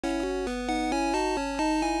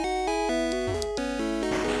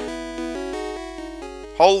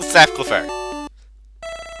Whole staff Clefairy.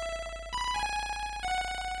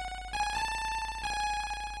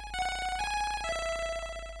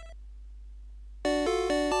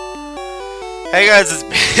 Hey guys, it's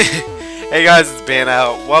Ben.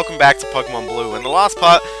 Welcome back to Pokemon Blue. In the last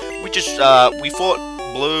part, we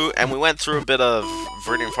fought Blue and we went through a bit of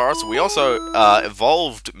Viridian Forest. We also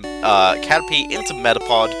evolved Caterpie into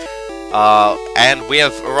Metapod, and we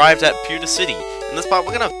have arrived at Pewter City. In this part,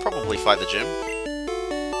 we're gonna probably fight the gym.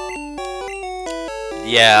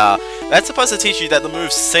 Yeah, that's supposed to teach you that the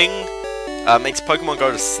move Sing makes Pokemon go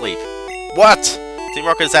to sleep. What? Team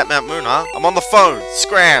Rocket is at Mount Moon, huh? I'm on the phone.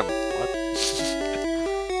 Scram.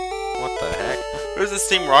 What the heck? Who's this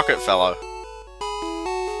Team Rocket fellow?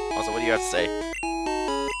 Also, what do you have to say?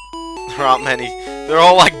 There aren't many. They're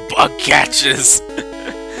all like bug catchers.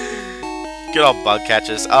 Good old bug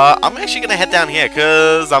catchers. I'm actually gonna head down here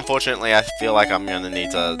because unfortunately I feel like I'm gonna need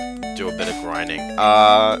to do a bit of grinding.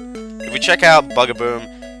 If we check out Bugaboom,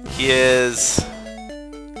 he is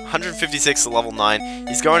 156 to level 9.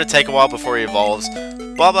 He's going to take a while before he evolves.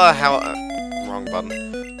 Bubba, wrong button.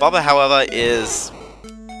 Bubba, however, is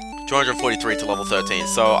 243 to level 13,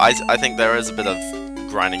 so I think there is a bit of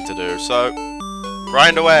grinding to do, so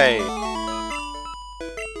grind away!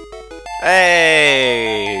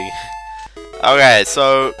 Hey! Okay,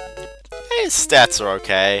 so his stats are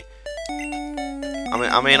okay.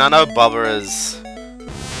 I mean, I know Bubba is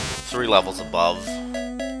 3 levels above.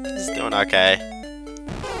 He's doing okay.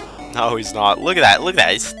 No, he's not. Look at that,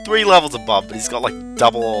 he's 3 levels above, but he's got like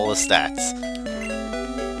double all the stats.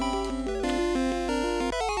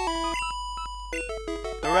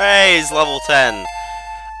 Hooray, he's level 10.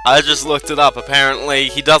 I just looked it up. Apparently,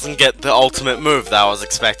 he doesn't get the ultimate move that I was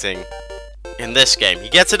expecting in this game. He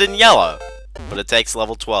gets it in yellow, but it takes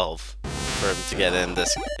level 12 for him to get in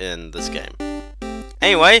this game.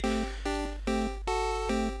 Anyway,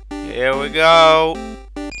 here we go.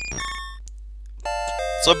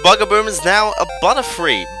 So Bugaboom is now a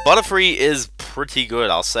Butterfree. Butterfree is pretty good,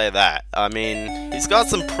 I'll say that. I mean, he's got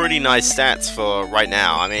some pretty nice stats for right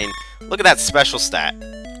now. I mean, look at that special stat.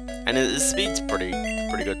 And his speed's pretty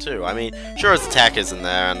good too. I mean, sure his attack isn't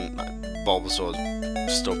there, and Bulbasaur's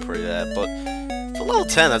still pretty there, but for level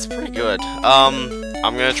 10, that's pretty good.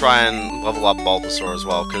 I'm gonna try and level up Bulbasaur as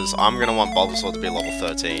well, because I'm gonna want Bulbasaur to be level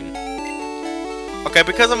 13. Okay,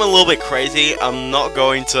 because I'm a little bit crazy, I'm not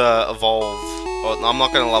going to evolve, or I'm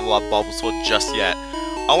not going to level up Bulbasaur just yet.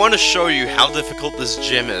 I want to show you how difficult this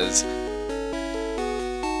gym is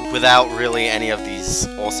without really any of these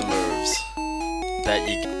awesome moves that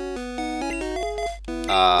you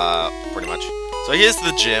pretty much. So here's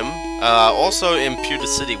the gym. Also in Pewter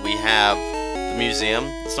City we have the museum.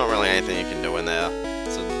 There's not really anything you can do in there,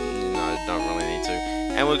 so no, don't really need to.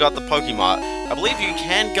 And we've got the Pokemon. I believe you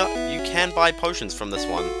can buy potions from this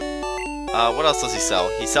one. What else does he sell?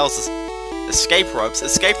 He sells escape ropes.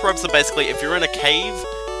 Escape ropes are basically, if you're in a cave,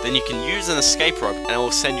 then you can use an escape rope and it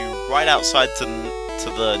will send you right outside to the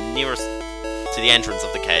entrance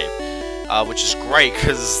of the cave. Which is great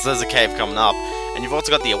because there's a cave coming up. And you've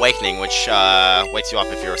also got the Awakening, which wakes you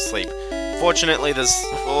up if you're asleep. Fortunately, there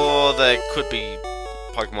could be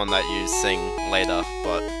Pokemon that use Sing later,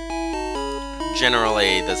 but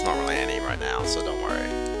generally there's not really any right now, so don't worry.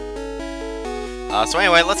 So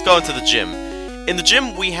anyway, let's go into the gym. In the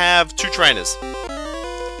gym, we have 2 trainers.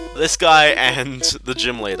 This guy and the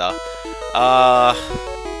gym leader.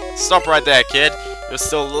 Stop right there, kid. You're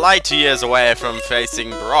still light years away from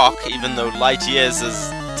facing Brock, even though light years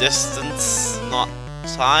is distance, not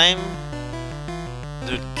time.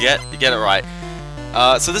 Dude, get it right.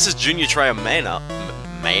 So this is Junior Trainer Maina?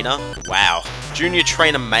 Wow. Junior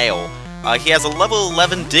Trainer Male. He has a level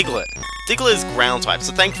 11 Diglett. Diglett is ground type,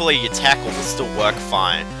 so thankfully your tackle will still work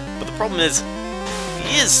fine. But the problem is,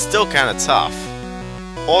 he is still kind of tough.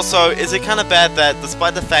 Also, is it kind of bad that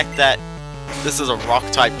despite the fact that this is a rock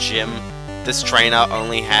type gym, this trainer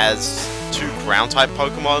only has 2 ground type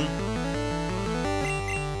Pokemon?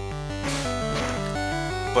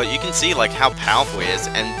 But you can see like how powerful he is,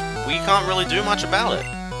 and we can't really do much about it.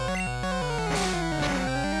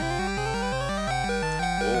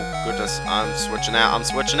 Oh goodness, I'm switching out, I'm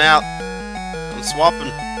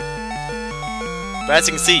swapping. But as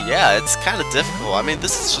you can see, yeah, it's kind of difficult. I mean,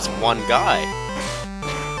 this is just one guy.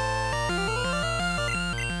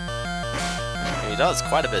 And he does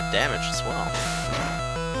quite a bit of damage as well.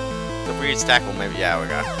 The Breed's Tackle, maybe, yeah, we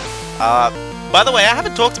go. By the way, I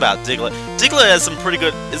haven't talked about Diglett. Diglett has a pretty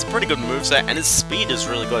good moveset, and his speed is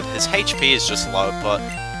really good. His HP is just low, but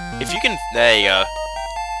if you can... There you go.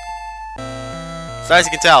 So as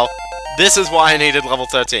you can tell, this is why I needed level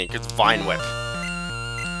 13, because Vine Whip.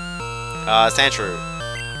 Sandshrew.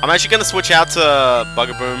 I'm actually gonna switch out to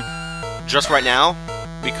Bugaboom just right now,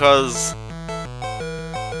 because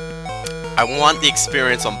I want the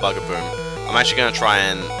experience on Bugaboom. I'm actually gonna try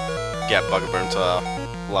and get Bugaboom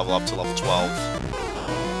to level up to level 12.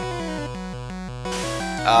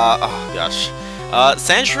 Oh gosh.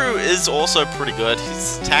 Sandshrew is also pretty good.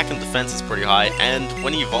 His attack and defense is pretty high, and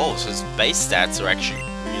when he evolves, his base stats are actually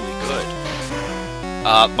really good.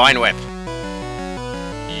 Vine Whip.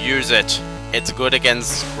 Use it. It's good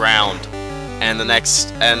against ground. And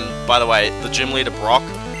by the way, the gym leader Brock,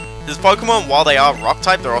 his Pokemon, while they are rock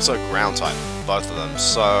type, they're also ground type, both of them.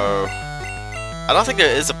 So I don't think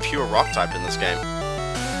there is a pure rock type in this game.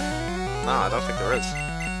 No, I don't think there is.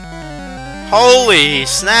 Holy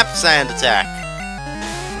snap! Sand attack.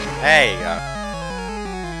 There you go.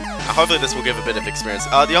 Hopefully this will give a bit of experience.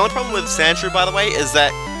 The only problem with Sandshrew, by the way, is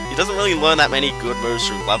that he doesn't really learn that many good moves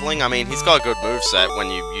through leveling. I mean, he's got a good moveset when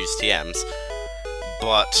you use TMs,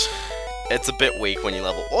 but it's a bit weak when you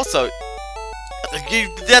level. Also,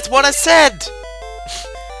 that's what I said!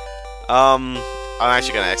 I'm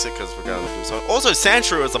actually going to exit because we're going to do so. Also,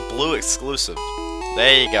 Sandshrew is a blue exclusive.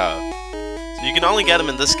 There you go. So you can only get him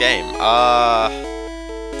in this game.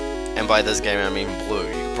 And by this game I mean blue.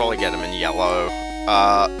 You can probably get him in yellow.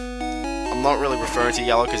 I'm not really referring to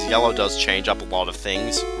yellow because yellow does change up a lot of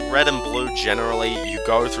things. Red and blue, generally, you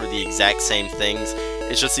go through the exact same things.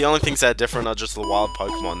 It's just the only things that are different are just the wild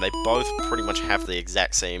Pokemon. They both pretty much have the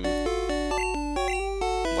exact same,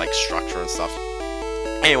 like, structure and stuff.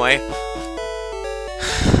 Anyway.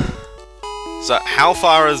 So, how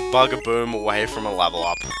far is Bugaboom away from a level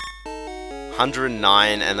up?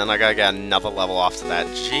 109, and then I gotta get another level after that.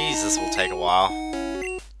 Jeez, this will take a while.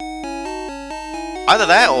 Either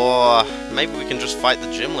that, or maybe we can just fight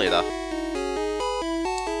the gym leader.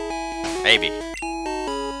 Maybe.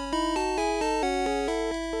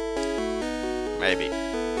 Maybe.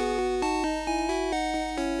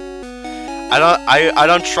 I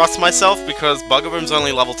don't trust myself because Bugaboom's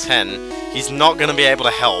only level 10. He's not gonna be able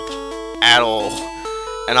to help at all.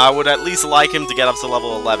 And I would at least like him to get up to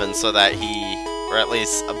level 11 so that or at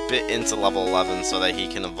least a bit into level 11 so that he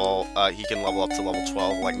can evolve, he can level up to level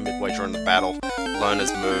 12, like midway during the battle, learn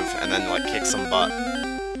his move, and then like kick some butt.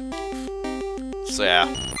 So yeah,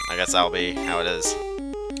 I guess that'll be how it is.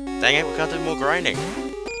 Dang it, we gotta do more grinding.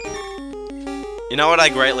 You know what I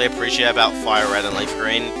greatly appreciate about Fire Red and Leaf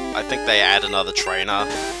Green? I think they add another trainer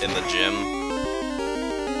in the gym.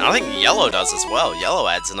 And I think Yellow does as well. Yellow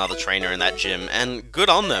adds another trainer in that gym, and good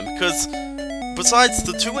on them, because besides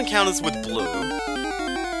the 2 encounters with Blue,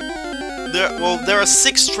 there are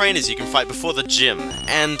 6 trainers you can fight before the gym,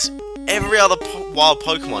 and every other wild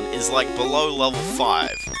Pokemon is like below level 5.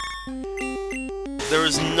 There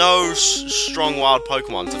is no strong wild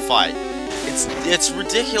Pokemon to fight. It's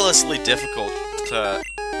ridiculously difficult to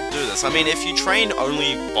do this. I mean, if you train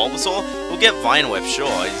only Bulbasaur, we'll get Vine Whip,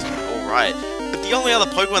 sure, he's alright. But the only other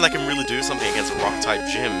Pokemon that can really do something against a Rock-type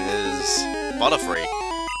gym is Butterfree.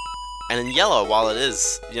 And in Yellow, while it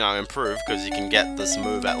is, you know, improved, because you can get this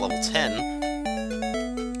move at level 10,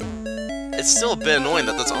 it's still a bit annoying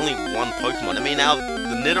that there's only one Pokemon. I mean, now,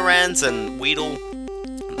 the Nidorans and Weedle,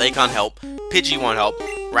 they can't help. Pidgey won't help.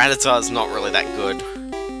 Rattata's not really that good.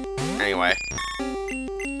 Anyway.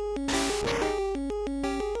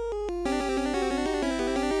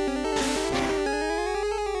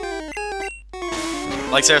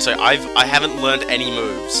 Like, seriously, I haven't learned any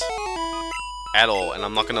moves. At all, and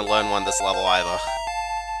I'm not gonna learn one this level either.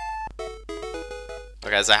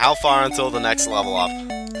 Okay, so how far until the next level up?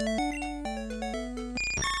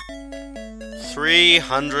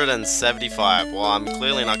 375. Well, I'm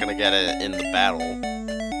clearly not gonna get it in the battle.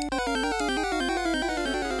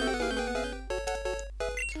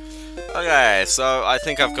 Okay, so I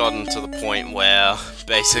think I've gotten to the point where,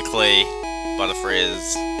 basically, Butterfree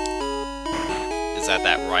is at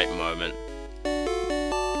that right moment.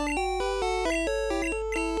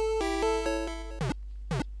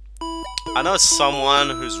 I know someone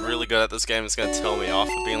who's really good at this game is gonna tell me off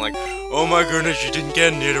for being like, oh my goodness, you didn't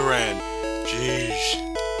get Nidoran. Jeez.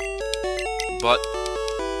 But,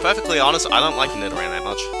 perfectly honest, I don't like Nidoran that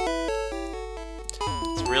much.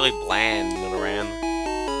 It's really bland, Nidoran.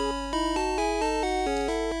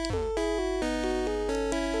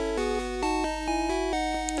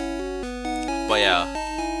 But yeah.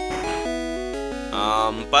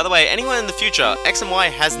 By the way, anyone in the future, X and Y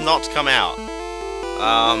has not come out.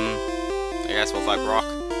 I guess we'll fight Brock.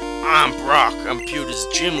 I'm Brock, I'm Pewter's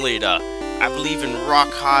gym leader. I believe in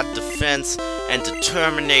rock-hard defense and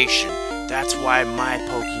determination. That's why my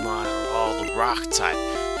Pokemon are all the rock type.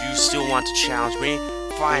 Do you still want to challenge me?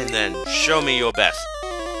 Fine then, show me your best.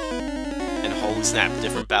 And holy Oh snap,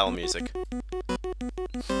 different battle music.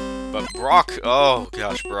 But Brock, oh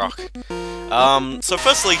gosh, Brock. So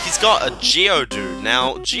firstly, he's got a Geodude.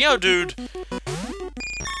 Now, Geodude...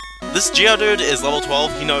 This Geodude is level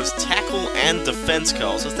 12, he knows Tackle and Defense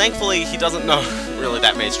Curl, so thankfully he doesn't know really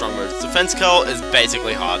that many strong moves. Defense Curl is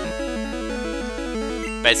basically Harden.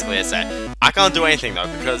 Basically, it's that. I can't do anything though,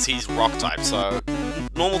 because he's Rock type, so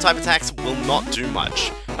normal type attacks will not do much.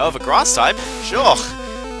 However, Grass type, sure.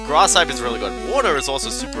 Grass type is really good. Water is also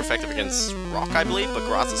super effective against Rock, I believe, but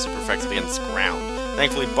Grass is super effective against Ground.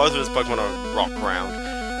 Thankfully, both of his Pokemon are Rock Ground.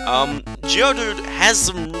 Geodude has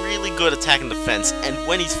some really good attack and defense, and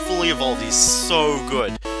when he's fully evolved, he's so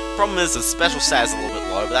good. Problem is, his special stat is a little bit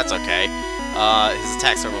low, but that's okay. His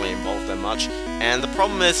attacks don't really involve that much. And the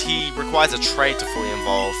problem is, he requires a trade to fully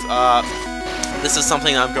evolve. This is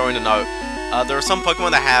something I'm going to note. There are some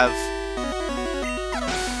Pokemon that have...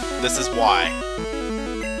 This is why.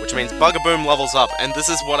 Which means Bugaboom levels up, and this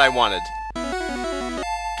is what I wanted.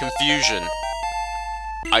 Confusion.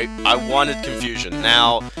 I wanted Confusion.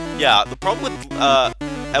 Now, yeah, the problem with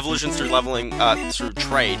evolutions through leveling, through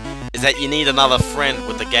trade, is that you need another friend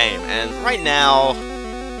with the game. And right now,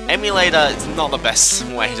 Emulator is not the best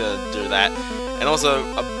way to do that. And also,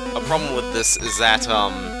 a problem with this is that,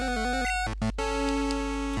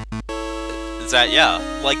 yeah,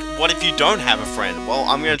 like, what if you don't have a friend? Well,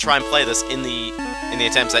 I'm gonna try and play this in the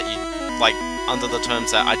attempts that you, like, under the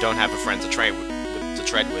terms that I don't have a friend to trade with.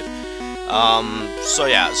 So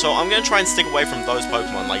yeah, so I'm gonna try and stick away from those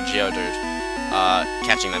Pokemon like Geodude,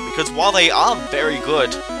 catching them, because while they are very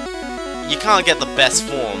good, you can't get the best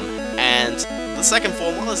form, and the second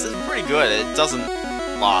form, well, this is pretty good. It doesn't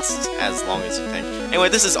last as long as you think. Anyway,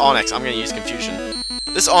 this is Onyx. I'm gonna use Confusion.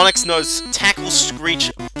 This Onyx knows Tackle,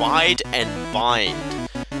 Screech, Bide, and Bind.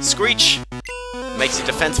 Screech makes your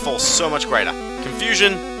defense fall so much greater.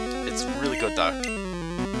 Confusion, it's really good though.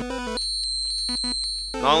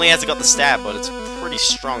 Not only has it got the stab, but it's pretty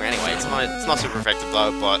strong anyway. It's not super effective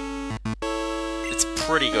though, but it's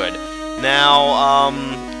pretty good. Now,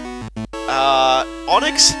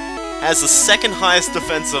 Onyx has the second highest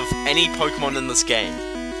defense of any Pokemon in this game.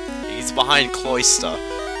 He's behind Cloyster,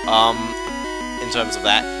 in terms of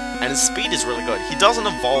that, and his speed is really good. He doesn't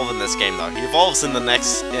evolve in this game though. He evolves in the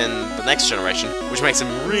next generation, which makes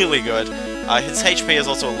him really good. His HP is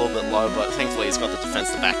also a little bit low, but thankfully he's got the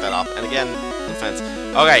defense to back that up. And again, defense.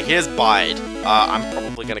 Okay, here's Bide. I'm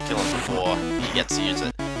probably gonna kill him before he gets to use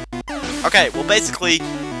it. Okay, well basically,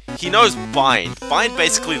 he knows Bind. Bind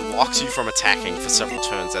basically locks you from attacking for several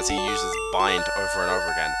turns as he uses Bind over and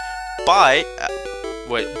over again.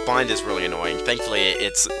 Bind is really annoying. Thankfully,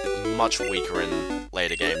 it's much weaker in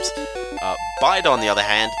later games. Bide, on the other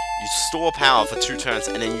hand, you store power for 2 turns,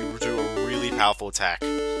 and then you do a really powerful attack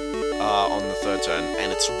on the 3rd turn,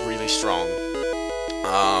 and it's really strong.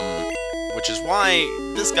 Which is why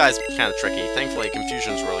this guy's kind of tricky. Thankfully,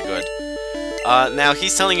 Confusion's really good. Now,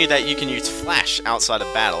 he's telling you that you can use Flash outside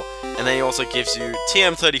of battle, and then he also gives you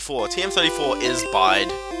TM34. TM34 is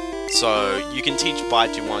Bide, so you can teach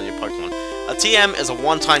Bide to one of your Pokemon. A TM is a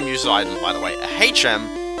one-time use item, by the way. A HM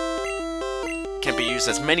can be used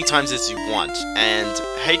as many times as you want, and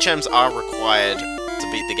HMs are required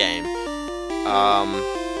to beat the game.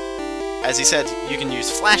 As he said, you can use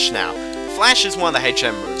Flash now. Flash is one of the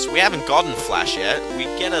HM moves. We haven't gotten Flash yet. We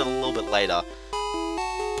get it a little bit later.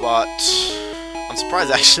 But I'm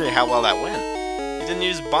surprised actually how well that went. He didn't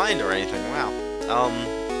use Bind or anything. Wow.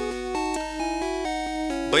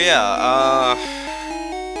 But yeah,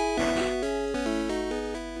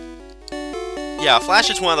 yeah, Flash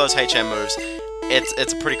is one of those HM moves.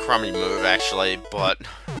 It's a pretty crummy move actually, but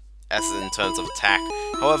as in terms of attack.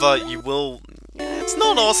 However, you will.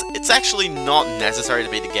 It's actually not necessary to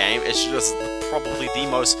beat the game. It's just probably the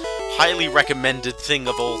most highly recommended thing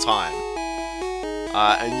of all time.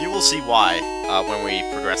 And you will see why when we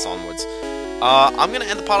progress onwards. I'm gonna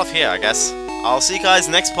end the part off here, I guess. I'll see you guys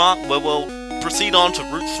next part, where we'll proceed on to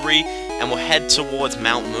Route 3, and we'll head towards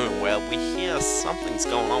Mount Moon, where we hear something's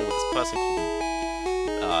going on with this person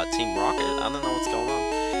called Team Rocket. I don't know what's going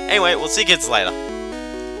on. Anyway, we'll see you kids later.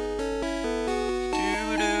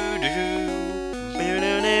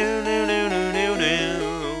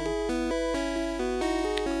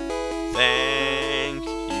 Thank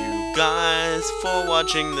you guys for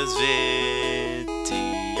watching this video.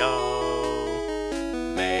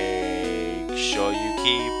 Make sure you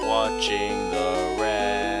keep watching the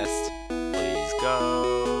rest. Please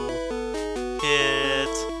go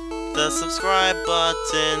hit the subscribe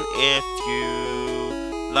button if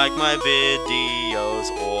you like my videos,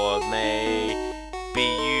 or maybe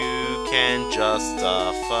you can just oh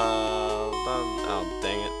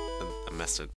dang it, I messed it.